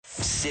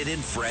Sid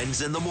and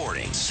Friends in the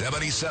morning.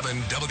 77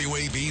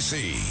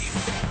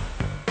 WABC.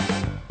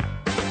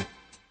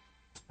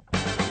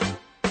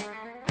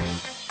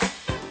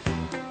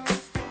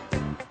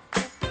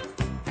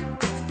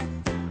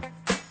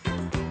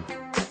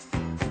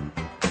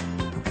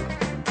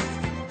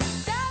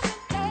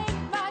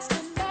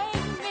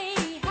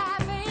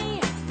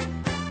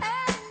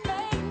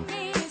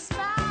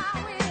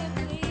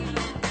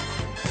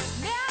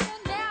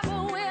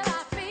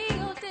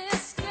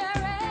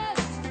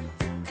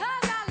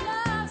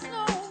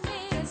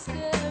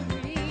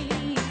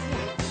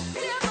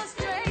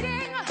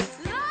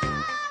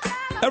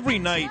 Every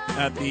night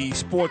at the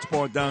sports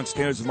bar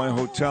downstairs of my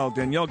hotel,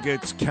 Danielle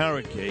gets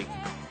carrot cake.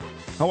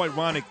 How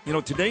ironic. You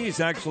know, today is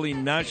actually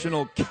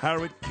National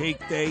Carrot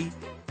Cake Day.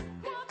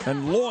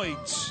 And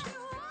Lloyd's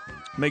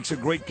makes a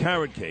great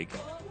carrot cake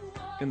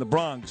in the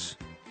Bronx.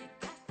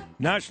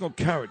 National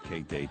Carrot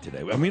Cake Day today.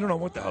 I mean, I don't know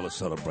what the hell to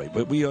celebrate,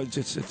 but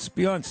it's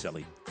beyond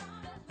silly.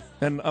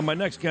 And my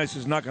next guest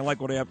is not going to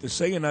like what I have to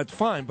say, and that's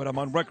fine, but I'm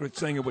on record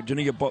saying it with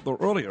Jania Butler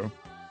earlier.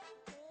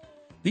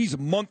 These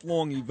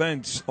month-long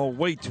events are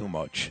way too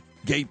much.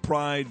 Gay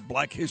Pride,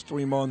 Black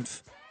History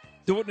Month.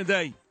 Do it in a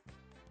day.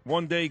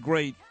 One day,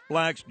 great.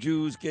 Blacks,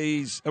 Jews,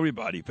 gays,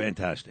 everybody,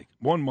 fantastic.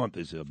 1 month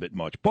is a bit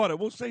much. But I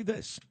will say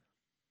this.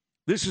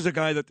 This is a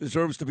guy that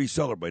deserves to be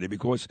celebrated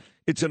because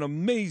it's an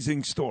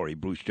amazing story,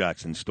 Bruce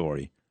Jackson's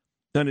story.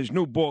 And his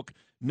new book,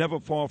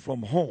 Never Far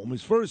From Home,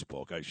 his first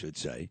book, I should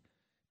say,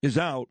 is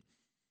out.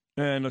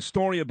 And a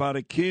story about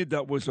a kid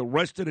that was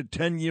arrested at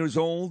 10 years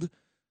old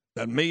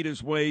that made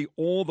his way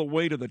all the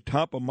way to the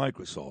top of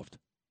Microsoft.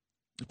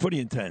 It's pretty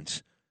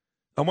intense.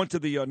 I went to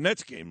the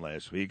Nets game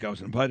last week. I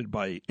was invited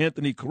by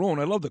Anthony Carone.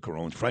 I love the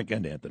Carones, Frank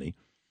and Anthony.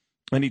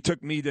 And he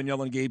took me,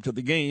 Danielle, and Gabe to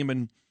the game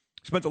and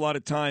spent a lot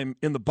of time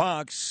in the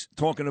box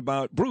talking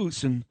about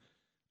Bruce. And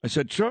I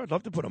said, sure, I'd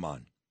love to put him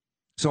on.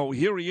 So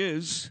here he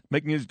is,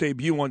 making his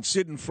debut on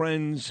Sid and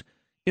Friends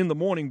in the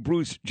Morning,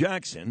 Bruce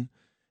Jackson.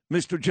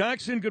 Mr.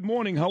 Jackson, good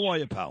morning. How are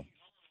you, pal?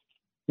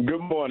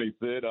 Good morning,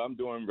 Sid. I'm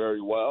doing very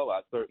well.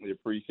 I certainly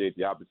appreciate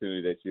the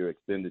opportunity that you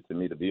extended to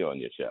me to be on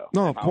your show.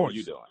 No, of course. How are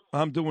you doing?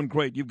 I'm doing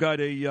great. You've got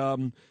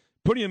a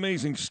pretty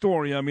amazing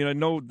story. I mean, I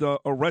know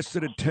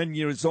arrested at 10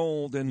 years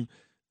old and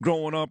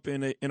growing up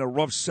in a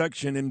rough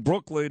section in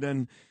Brooklyn,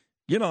 and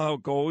you know how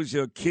it goes.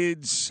 Your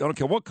kids, I don't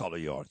care what color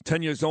you are,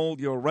 10 years old,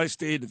 you're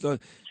arrested.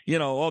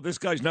 This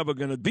guy's never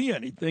going to be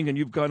anything, and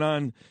you've gone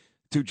on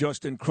to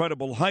just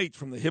incredible heights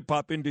from the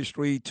hip-hop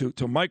industry to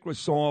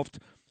Microsoft.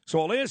 So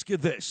I'll ask you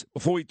this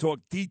before we talk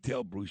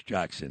detail, Bruce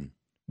Jackson.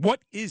 What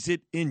is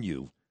it in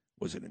you?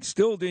 Was it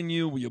instilled in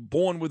you? Were you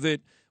born with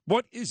it?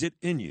 What is it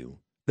in you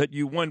that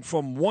you went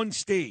from one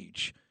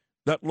stage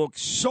that looked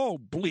so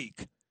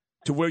bleak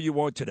to where you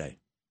are today?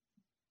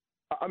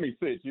 I mean,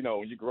 Sid,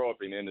 when you grow up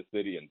in the inner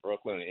city in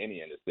Brooklyn or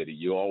any inner city,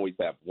 you always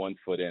have 1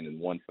 foot in and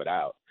 1 foot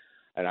out.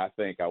 And I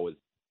think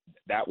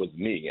that was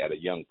me at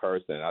a young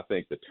person. I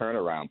think the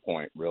turnaround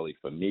point really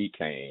for me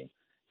came,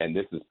 and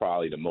this is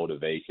probably the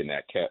motivation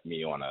that kept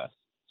me on a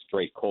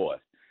straight course,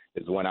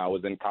 is when I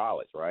was in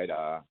college, right?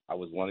 I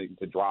was wanting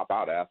to drop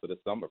out after the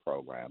summer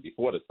program,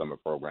 before the summer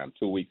program,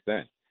 2 weeks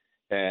in.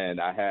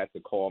 And I had to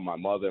call my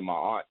mother and my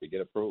aunt to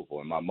get approval.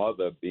 And my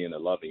mother, being a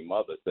loving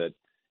mother, said,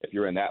 if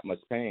you're in that much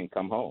pain,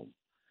 come home.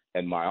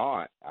 And my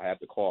aunt, I had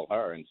to call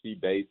her, and she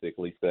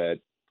basically said,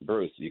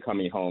 Bruce, you're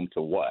coming home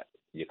to what?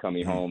 You're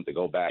coming home to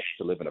go back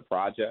to live in a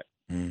project?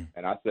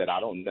 And I said, I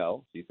don't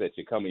know. She said,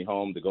 you're coming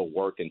home to go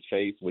work in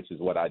Chase, which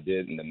is what I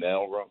did in the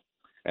mailroom.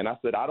 And I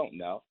said, I don't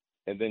know.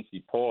 And then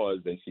she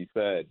paused and she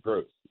said,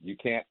 Bruce, you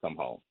can't come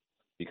home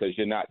because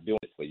you're not doing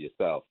it for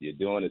yourself. You're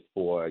doing it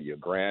for your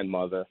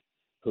grandmother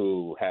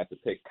who had to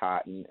pick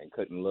cotton and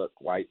couldn't look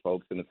white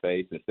folks in the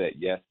face and said,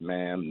 yes,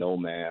 ma'am,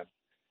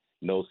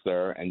 no,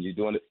 sir. And you're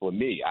doing it for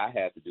me. I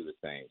had to do the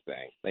same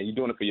thing. And you're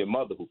doing it for your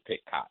mother who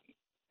picked cotton.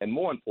 And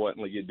more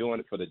importantly, you're doing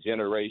it for the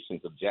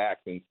generations of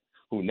Jacksons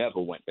who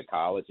never went to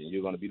college, and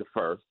you're going to be the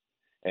first.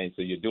 And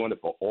so you're doing it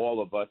for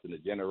all of us in the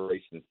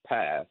generations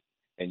past,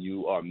 and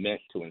you are meant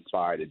to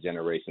inspire the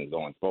generations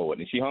going forward.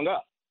 And she hung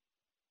up.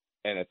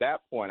 And at that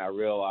point, I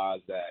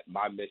realized that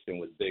my mission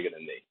was bigger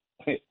than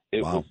me.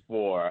 It was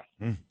for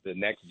the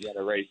next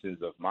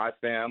generations of my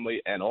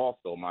family, and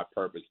also my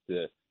purpose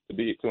to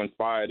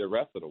inspire the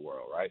rest of the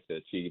world, right, to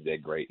achieve their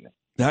greatness.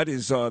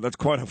 That's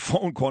quite a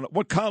phone call.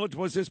 What college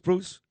was this,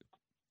 Bruce?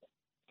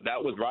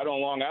 That was right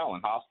on Long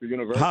Island, Hofstra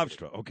University.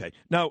 Hofstra, okay.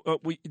 Now,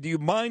 do you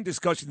mind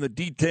discussing the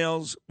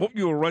details? What were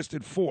you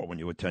arrested for when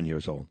you were 10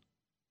 years old?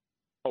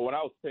 Oh, when I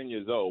was 10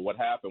 years old, what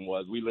happened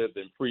was we lived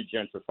in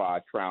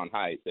pre-gentrified Crown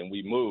Heights, and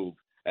we moved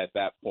at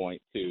that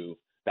point to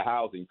the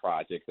housing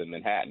projects in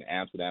Manhattan,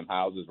 Amsterdam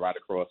houses right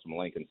across from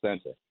Lincoln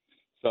Center.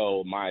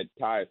 So my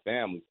entire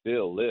family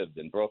still lived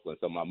in Brooklyn.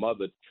 So my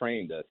mother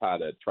trained us how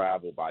to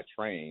travel by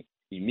train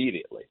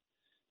immediately.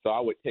 So I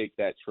would take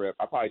that trip.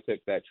 I probably took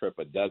that trip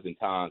a dozen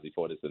times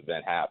before this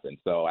event happened.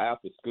 So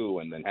after school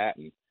in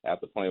Manhattan,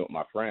 after playing with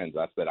my friends,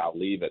 I said I'll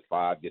leave at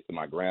 5, get to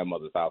my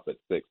grandmother's house at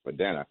 6 for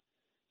dinner.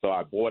 So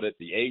I boarded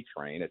the A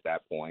train at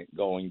that point,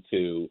 going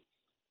to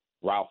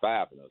Ralph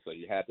Avenue. So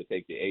you had to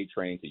take the A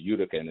train to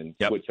Utica and then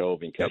Yep. switch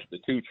over and catch the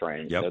 2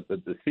 train, Yep.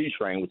 the C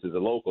train, which is the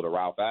local to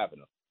Ralph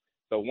Avenue.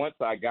 So once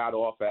I got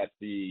off at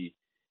the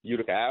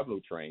Utica Avenue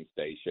train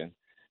station,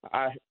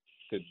 I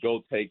could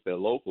go take the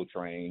local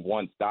train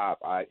one stop.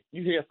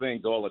 You hear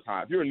things all the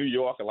time. If you're a New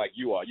Yorker like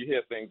you are, you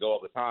hear things all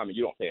the time and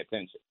you don't pay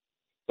attention.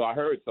 So I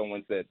heard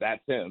someone said,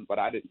 that's him, but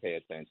I didn't pay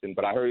attention.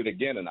 But I heard it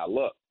again and I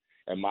looked,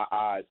 and my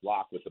eyes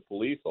locked with the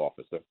police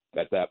officer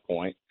at that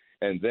point.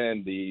 And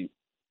then the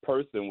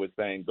person was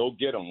saying, go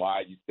get him. Why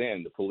are you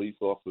standing? The police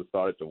officer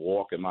started to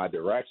walk in my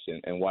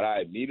direction. And what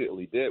I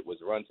immediately did was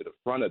run to the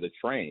front of the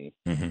train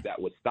that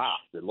was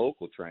stopped, the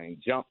local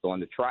train, jumped on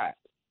the track,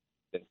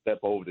 then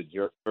stepped over the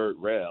third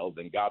rail,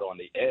 then got on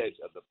the edge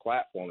of the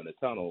platform in the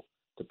tunnel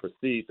to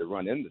proceed to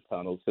run in the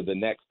tunnel to the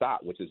next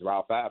stop, which is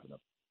Ralph Avenue.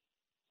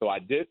 So I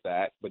did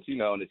that. But, in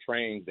the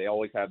trains, they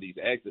always have these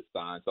exit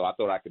signs. So I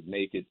thought I could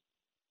make it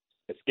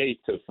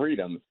escape to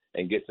freedom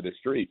and get to the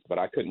streets, but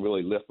I couldn't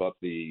really lift up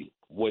the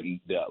wooden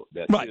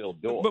steel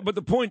door. But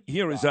the point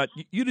here is that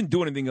you didn't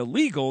do anything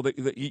illegal.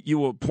 That you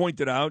were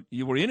pointed out.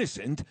 You were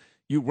innocent.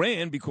 You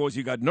ran because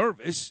you got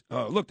nervous.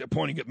 Look, they're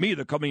pointing at me.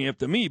 They're coming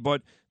after me.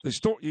 But the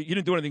story, you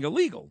didn't do anything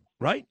illegal,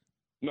 right?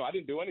 No, I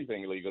didn't do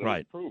anything illegal. Right.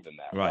 It was proven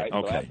that. Right.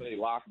 Okay. So after they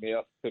locked me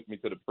up, took me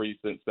to the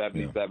precinct,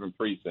 77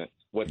 precinct,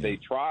 what they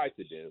tried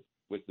to do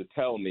was to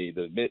tell me,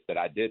 to admit that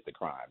I did the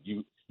crime.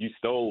 You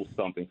stole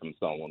something from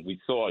someone. We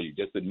saw you.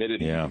 Just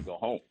admitted it and go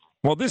home.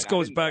 Well, this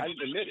goes back. I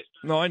didn't admit it.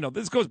 No, I know.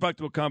 This goes back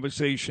to a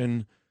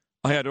conversation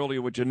I had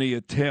earlier with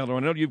Jania Taylor. I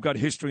know you've got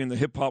history in the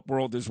hip-hop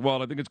world as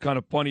well. I think it's kind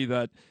of funny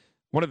that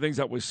one of the things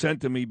that was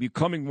sent to me,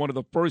 becoming one of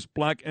the first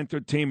black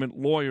entertainment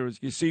lawyers,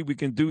 you see, we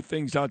can do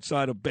things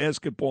outside of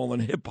basketball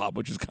and hip-hop,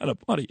 which is kind of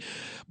funny.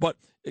 But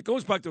it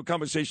goes back to a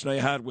conversation I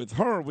had with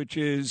her, which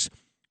is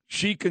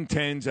she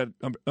contends that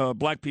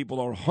black people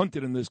are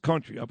hunted in this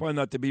country. I find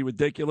that to be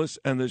ridiculous,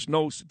 and there's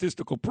no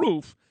statistical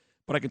proof.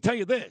 But I can tell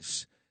you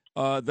this,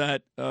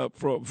 that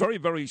for a very,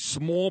 very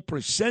small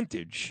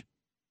percentage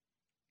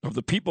of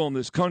the people in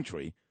this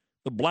country,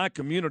 the black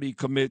community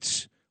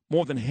commits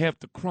more than half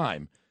the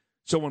crime.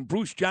 So when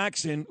Bruce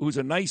Jackson, who's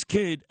a nice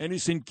kid,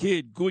 innocent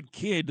kid, good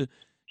kid,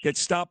 gets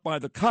stopped by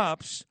the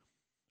cops,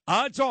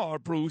 odds are,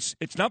 Bruce,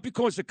 it's not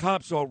because the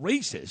cops are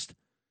racist.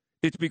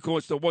 It's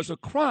because there was a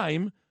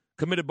crime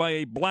committed by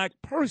a black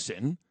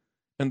person,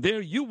 and there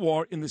you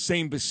are in the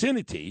same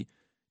vicinity.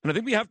 And I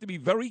think we have to be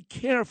very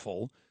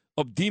careful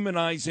of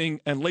demonizing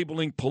and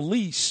labeling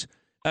police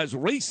as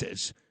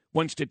racist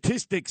when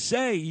statistics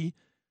say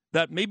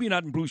that maybe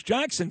not in Bruce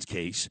Jackson's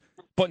case,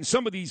 but in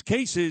some of these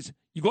cases,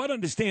 you got to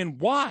understand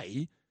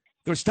why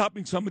they're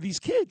stopping some of these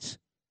kids.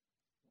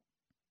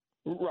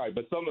 Right,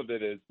 but some of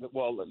it is,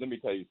 well, let me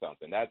tell you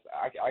something.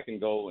 I can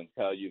go and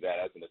tell you that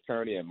as an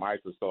attorney at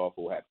Microsoft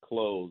who had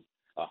closed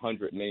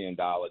 $100 million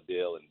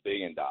deal and $1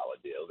 billion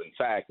deals. In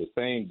fact, the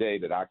same day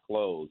that I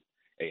closed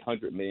a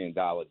 $100 million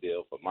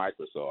deal for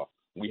Microsoft,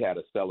 we had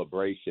a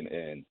celebration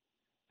in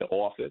the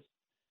office.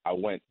 I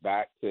went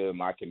back to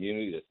my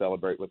community to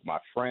celebrate with my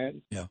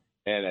friends. Yeah.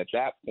 And at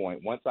that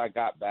point, once I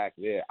got back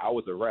there, I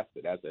was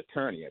arrested as an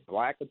attorney, a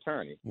black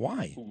attorney.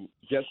 Why? Who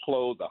just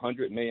closed a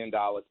 $100 million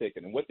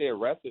ticket. And what they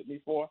arrested me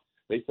for,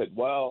 they said,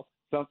 well,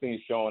 something's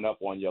showing up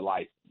on your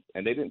license.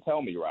 And they didn't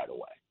tell me right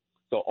away.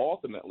 So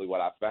ultimately what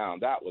I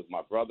found out was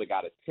my brother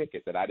got a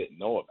ticket that I didn't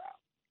know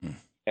about.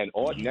 And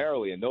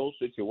ordinarily in those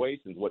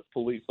situations, what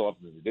police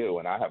officers do,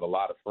 and I have a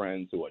lot of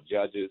friends who are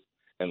judges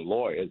and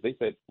lawyers, they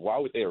said, why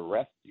would they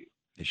arrest you?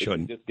 They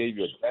shouldn't. They just gave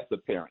you a dress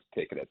appearance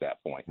ticket at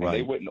that point. And Right.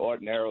 they wouldn't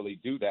ordinarily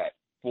do that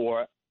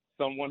for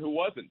someone who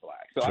wasn't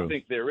black. So True. I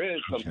think there is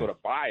some sort of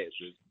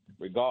biases,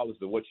 regardless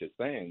of what you're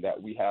saying,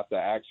 that we have to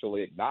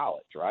actually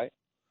acknowledge, right?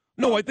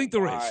 No, I think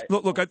there is.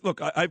 Look,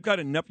 I've got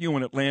a nephew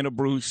in Atlanta,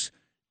 Bruce,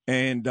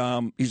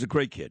 and he's a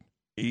great kid.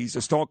 He's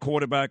a star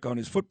quarterback on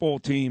his football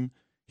team.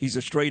 He's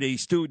a straight-A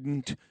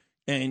student,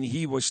 and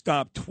he was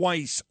stopped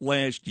twice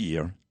last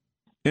year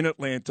in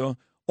Atlanta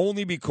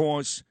only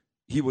because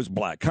he was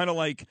black. Kind of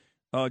like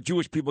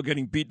Jewish people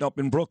getting beaten up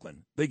in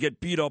Brooklyn. They get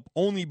beat up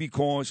only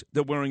because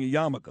they're wearing a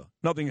yarmulke,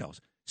 nothing else.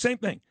 Same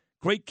thing.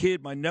 Great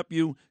kid, my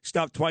nephew,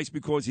 stopped twice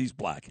because he's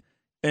black.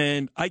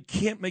 And I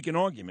can't make an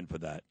argument for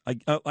that.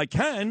 I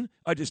can.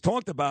 I just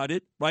talked about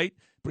it, right?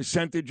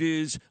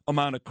 Percentages,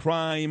 amount of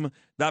crime,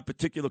 that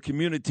particular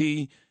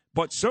community.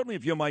 But certainly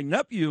if you're my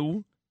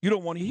nephew, you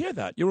don't want to hear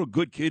that. You're a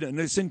good kid, an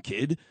innocent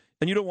kid,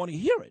 and you don't want to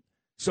hear it.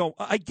 So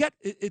I get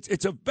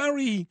it's a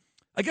very,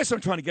 I guess what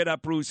I'm trying to get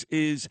at, Bruce,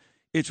 is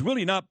it's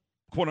really not,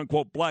 quote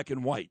unquote, black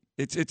and white.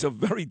 It's a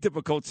very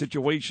difficult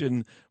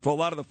situation for a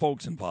lot of the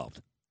folks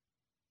involved.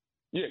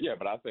 Yeah,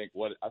 but I think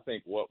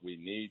what we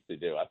need to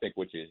do, I think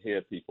what you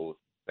hear people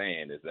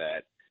saying is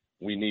that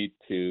we need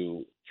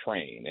to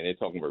train, and they're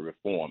talking about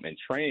reform, and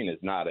train is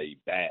not a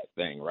bad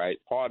thing, right?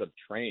 Part of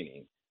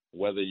training,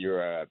 whether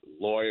you're a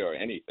lawyer or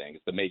anything,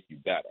 is to make you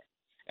better.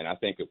 And I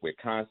think if we're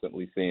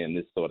constantly seeing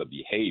this sort of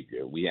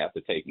behavior, we have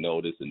to take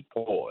notice and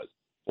pause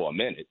for a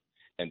minute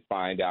and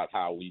find out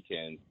how we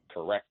can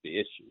correct the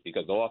issue.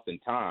 Because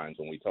oftentimes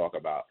when we talk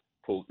about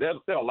There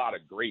are a lot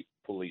of great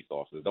police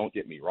officers, don't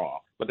get me wrong,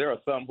 but there are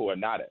some who are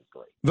not as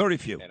great. Very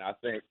few. And I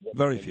think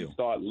Very when few. you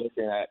start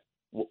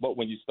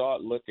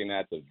looking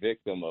at the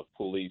victim of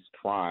police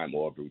crime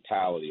or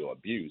brutality or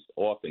abuse,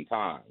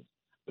 oftentimes,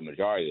 the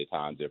majority of the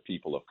times, they're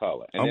people of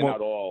color, and they're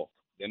not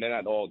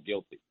all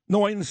guilty.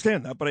 No, I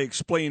understand that, but I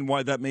explain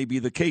why that may be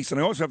the case. And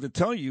I also have to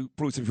tell you,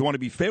 Bruce, if you want to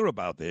be fair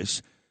about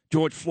this,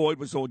 George Floyd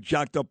was all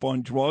jacked up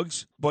on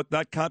drugs, but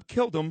that cop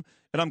killed him,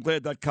 and I'm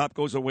glad that cop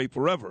goes away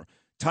forever.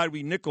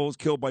 Tyree Nichols,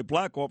 killed by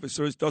black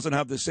officers, doesn't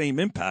have the same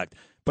impact.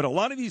 But a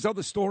lot of these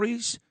other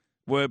stories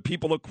where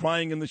people are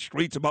crying in the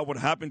streets about what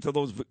happened to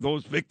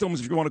those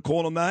victims, if you want to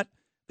call them that,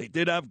 they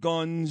did have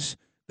guns,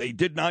 they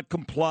did not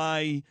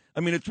comply. I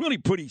mean, it's really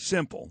pretty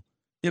simple.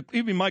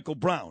 Even Michael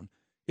Brown,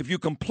 if you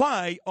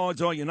comply,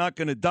 odds are you're not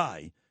going to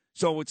die.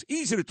 So it's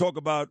easy to talk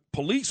about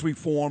police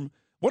reform.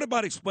 What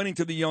about explaining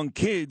to the young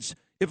kids,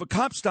 if a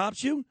cop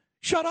stops you,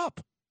 shut up?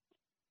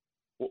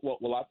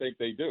 Well, I think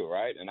they do,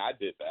 right? And I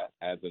did that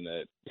as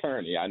an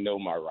attorney. I know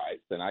my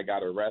rights, and I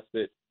got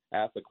arrested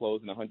after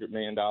closing a $100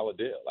 million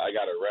deal. I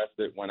got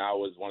arrested when I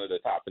was one of the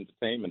top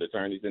entertainment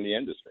attorneys in the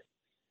industry,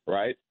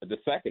 right? The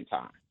second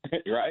time,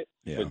 right?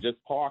 Yeah. For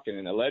just parking,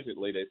 and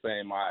allegedly they're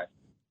saying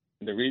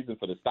the reason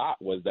for the stop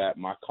was that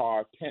my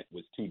car tint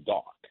was too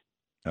dark.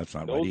 That's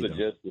not Those right either.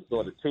 are just the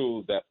sort of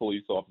tools that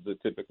police officers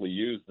typically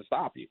use to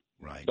stop you.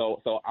 Right.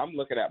 So I'm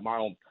looking at my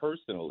own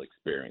personal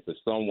experience as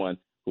someone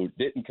who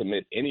didn't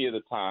commit any of the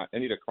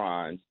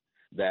crimes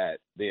that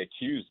they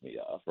accused me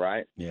of,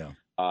 right? Yeah.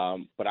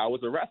 But I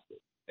was arrested,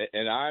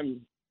 and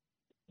I'm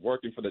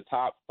working for the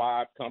top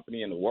 5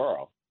 company in the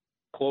world,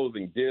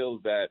 closing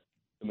deals that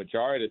the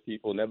majority of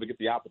people never get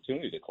the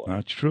opportunity to close.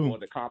 That's true. Or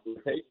the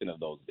compensation of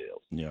those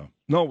deals. Yeah.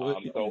 No.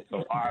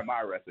 So why am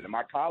I arrested? And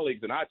my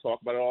colleagues and I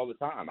talk about it all the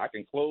time. I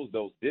can close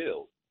those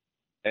deals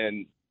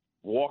and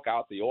walk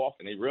out the office,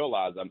 and they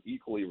realize I'm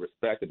equally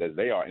respected as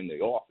they are in the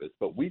office.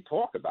 But we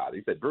talk about it.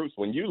 He said, Bruce,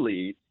 when you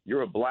leave,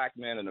 you're a black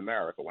man in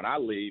America. When I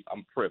leave,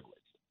 I'm privileged.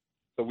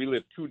 So we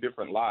live 2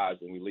 different lives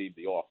when we leave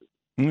the office.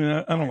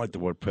 Yeah, I don't like the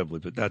word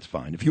privilege, but that's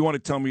fine. If you want to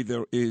tell me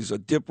there is a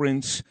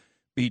difference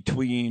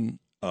between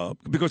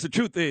because the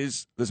truth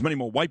is there's many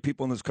more white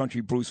people in this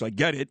country, Bruce, I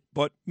get it,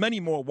 but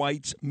many more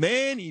whites,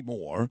 many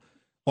more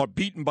are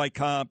beaten by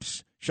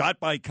cops, shot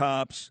by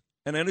cops.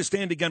 And I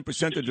understand, again,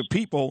 percentage of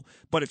people,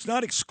 but it's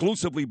not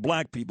exclusively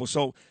black people.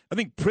 So I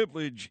think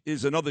privilege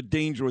is another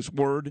dangerous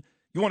word.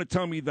 You want to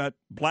tell me that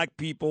black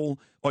people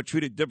are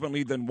treated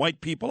differently than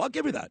white people? I'll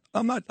give you that.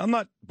 I'm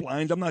not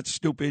blind. I'm not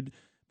stupid.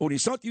 But when you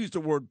start to use the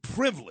word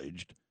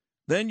privileged,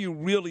 then you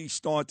really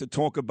start to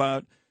talk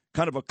about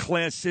kind of a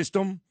class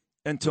system.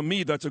 And to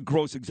me, that's a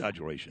gross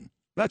exaggeration.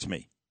 That's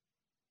me.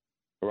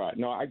 Right.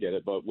 No, I get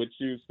it. But what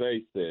you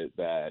say, Sid,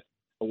 that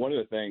one of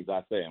the things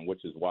I say, and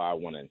which is why I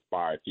want to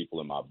inspire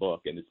people in my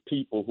book, and it's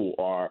people who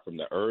are from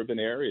the urban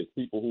area, it's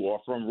people who are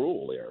from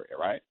rural area,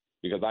 right?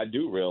 Because I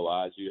do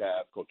realize you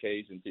have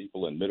Caucasian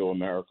people in middle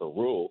America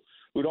rural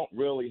who don't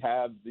really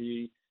have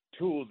the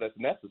tools that's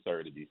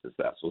necessary to be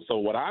successful. So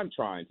what I'm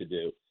trying to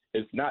do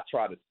is not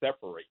try to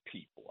separate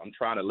people. I'm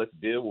trying to let's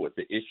deal with what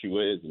the issue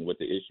is and what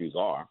the issues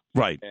are.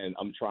 Right. And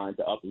I'm trying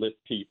to uplift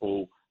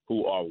people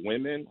who are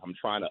women. I'm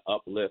trying to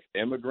uplift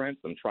immigrants.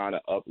 I'm trying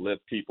to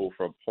uplift people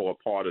who are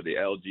part of the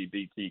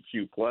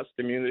LGBTQ plus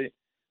community.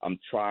 I'm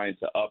trying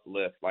to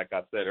uplift, like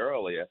I said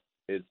earlier,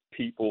 is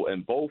people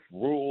in both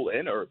rural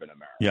and urban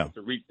America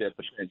to reach their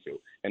potential.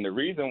 And the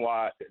reason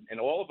why, and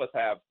all of us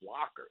have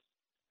blockers,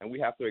 and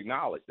we have to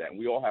acknowledge that, and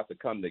we all have to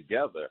come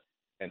together,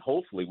 and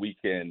hopefully we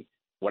can,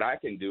 what I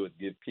can do is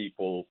give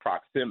people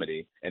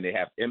proximity and they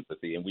have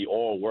empathy, and we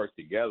all work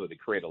together to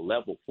create a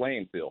level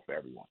playing field for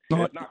everyone.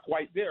 No, it's not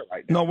quite there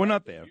right now. No, we're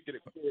not there.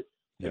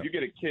 If you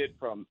get a kid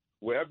from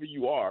wherever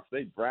you are,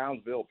 say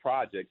Brownsville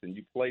Projects, and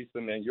you place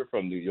them in, you're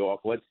from New York,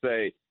 let's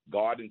say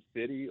Garden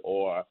City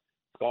or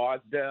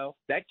Scarsdale,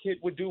 that kid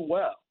would do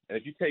well. And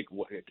if you take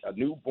a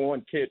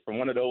newborn kid from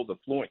one of those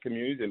affluent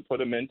communities and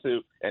put him into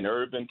an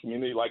urban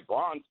community like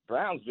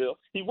Brownsville,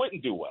 he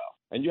wouldn't do well.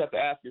 And you have to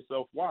ask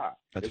yourself why.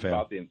 That's it's fair.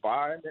 About the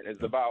environment.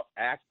 It's about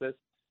access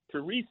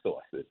to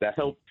resources that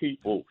help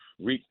people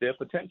reach their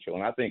potential.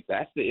 And I think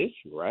that's the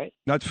issue, right?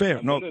 That's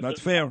fair. No,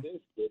 that's fair.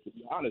 To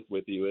be honest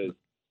with you, is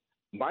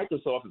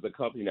Microsoft is a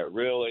company that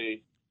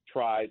really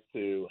tried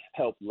to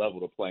help level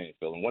the playing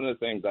field. And one of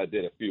the things I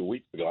did a few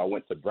weeks ago, I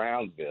went to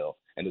Brownsville,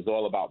 and it's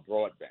all about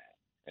broadband.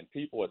 And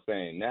people are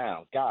saying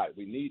now, God,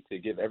 we need to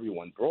give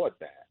everyone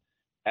broadband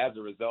as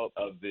a result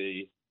of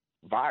the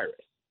virus.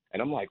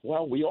 And I'm like,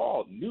 well, we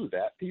all knew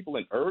that. People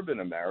in urban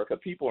America,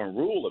 people in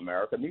rural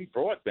America need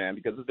broadband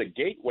because it's a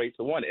gateway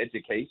to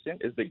education,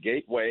 is the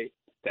gateway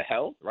to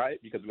health, right?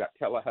 Because we got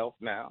telehealth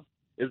now.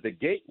 Is the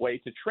gateway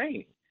to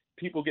training.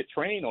 People get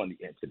trained on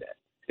the internet.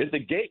 It's the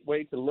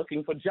gateway to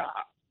looking for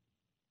jobs.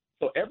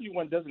 So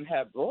everyone doesn't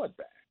have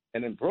broadband.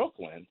 And in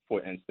Brooklyn,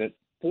 for instance,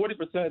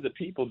 40% of the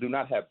people do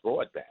not have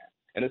broadband.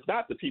 And it's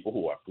not the people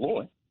who are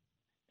affluent.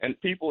 And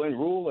people in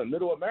rural and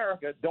middle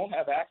America don't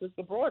have access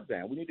to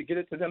broadband. We need to get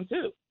it to them,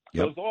 too.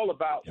 So it's all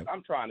about what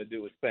I'm trying to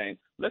do is saying,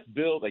 let's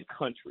build a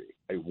country,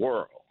 a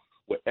world,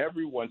 where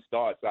everyone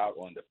starts out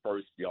on the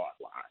first yard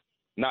line,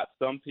 not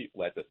some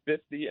people at the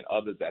 50 and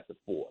others at the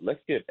 4.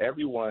 Let's give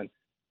everyone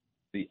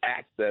the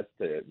access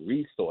to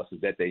resources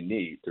that they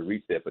need to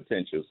reach their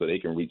potential so they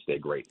can reach their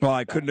greatness. Well,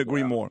 I couldn't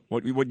agree more.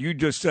 What you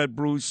just said,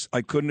 Bruce,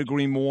 I couldn't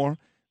agree more.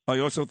 I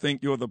also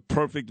think you're the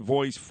perfect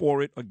voice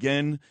for it.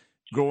 Again,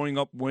 growing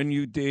up when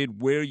you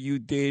did, where you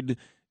did,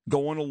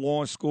 going to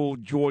law school,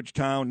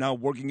 Georgetown, now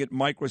working at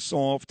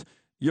Microsoft.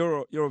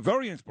 You're a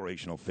very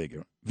inspirational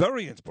figure,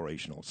 very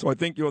inspirational. So I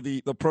think you're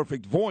the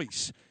perfect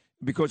voice,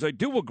 because I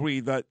do agree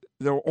that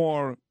there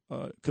are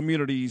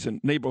communities and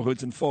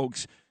neighborhoods and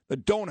folks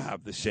that don't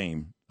have the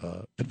same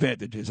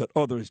advantages that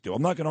others do.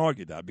 I'm not going to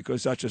argue that,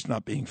 because that's just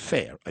not being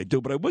fair. I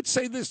do. But I would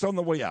say this on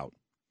the way out.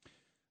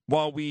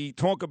 While we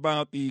talk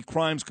about the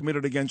crimes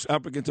committed against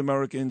African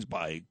Americans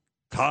by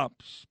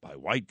cops, by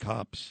white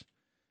cops,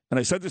 and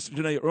I said this to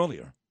Janae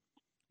earlier,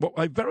 what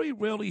I very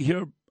rarely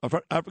hear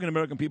African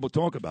American people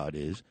talk about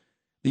is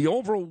the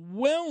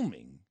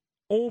overwhelming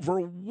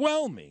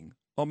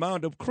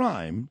amount of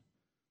crime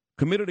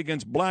committed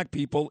against black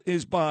people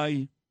is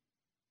by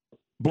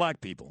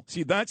black people.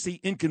 See, that's the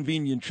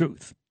inconvenient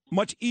truth.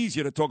 Much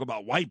easier to talk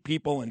about white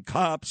people and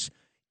cops.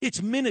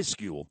 It's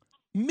minuscule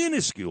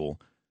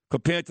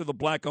compared to the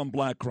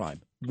black-on-black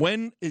crime.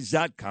 When is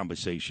that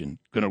conversation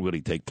going to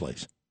really take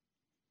place?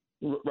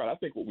 Right. I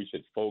think what we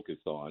should focus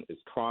on is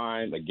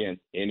crime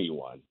against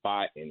anyone,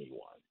 by anyone,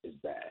 is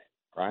bad,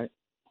 right?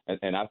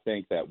 And I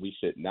think that we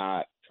should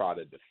not try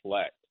to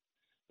deflect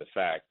the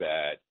fact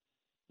that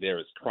there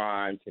is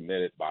crime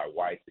committed by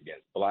whites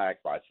against blacks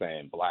by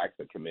saying blacks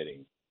are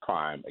committing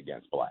crime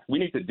against blacks. We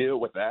need to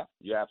deal with that.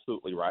 You're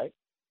absolutely right.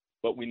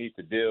 But we need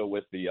to deal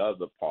with the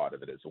other part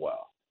of it as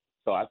well.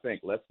 So I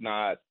think let's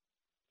not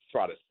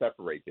try to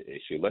separate the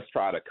issue. Let's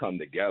try to come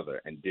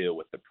together and deal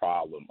with the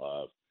problem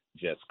of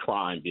just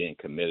crime being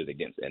committed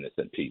against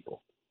innocent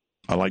people.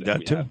 I like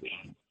that too.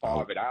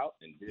 Carve it out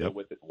and deal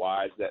with it.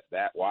 Why is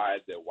that? Why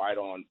is there white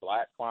on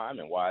black crime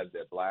and why is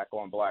there black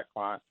on black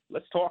crime?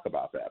 Let's talk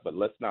about that, but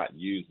let's not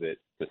use it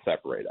to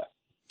separate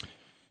us.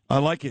 I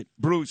like it,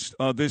 Bruce.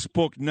 This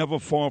book, Never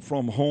Far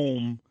From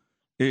Home,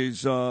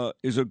 is a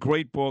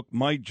great book.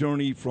 My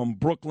journey from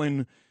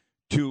Brooklyn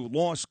to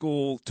law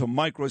school to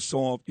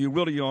Microsoft. You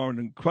really are an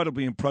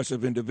incredibly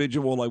impressive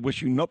individual. I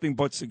wish you nothing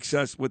but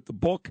success with the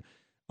book.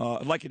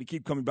 I'd like you to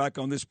keep coming back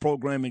on this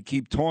program and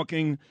keep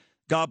talking.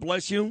 God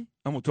bless you,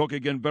 and we'll talk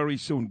again very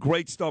soon.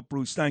 Great stuff,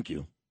 Bruce. Thank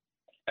you.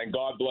 And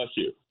God bless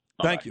you.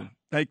 Thank you.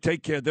 Hey,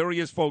 take care. There he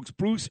is, folks.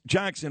 Bruce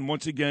Jackson,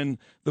 once again,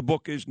 the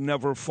book is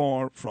Never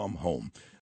Far From Home.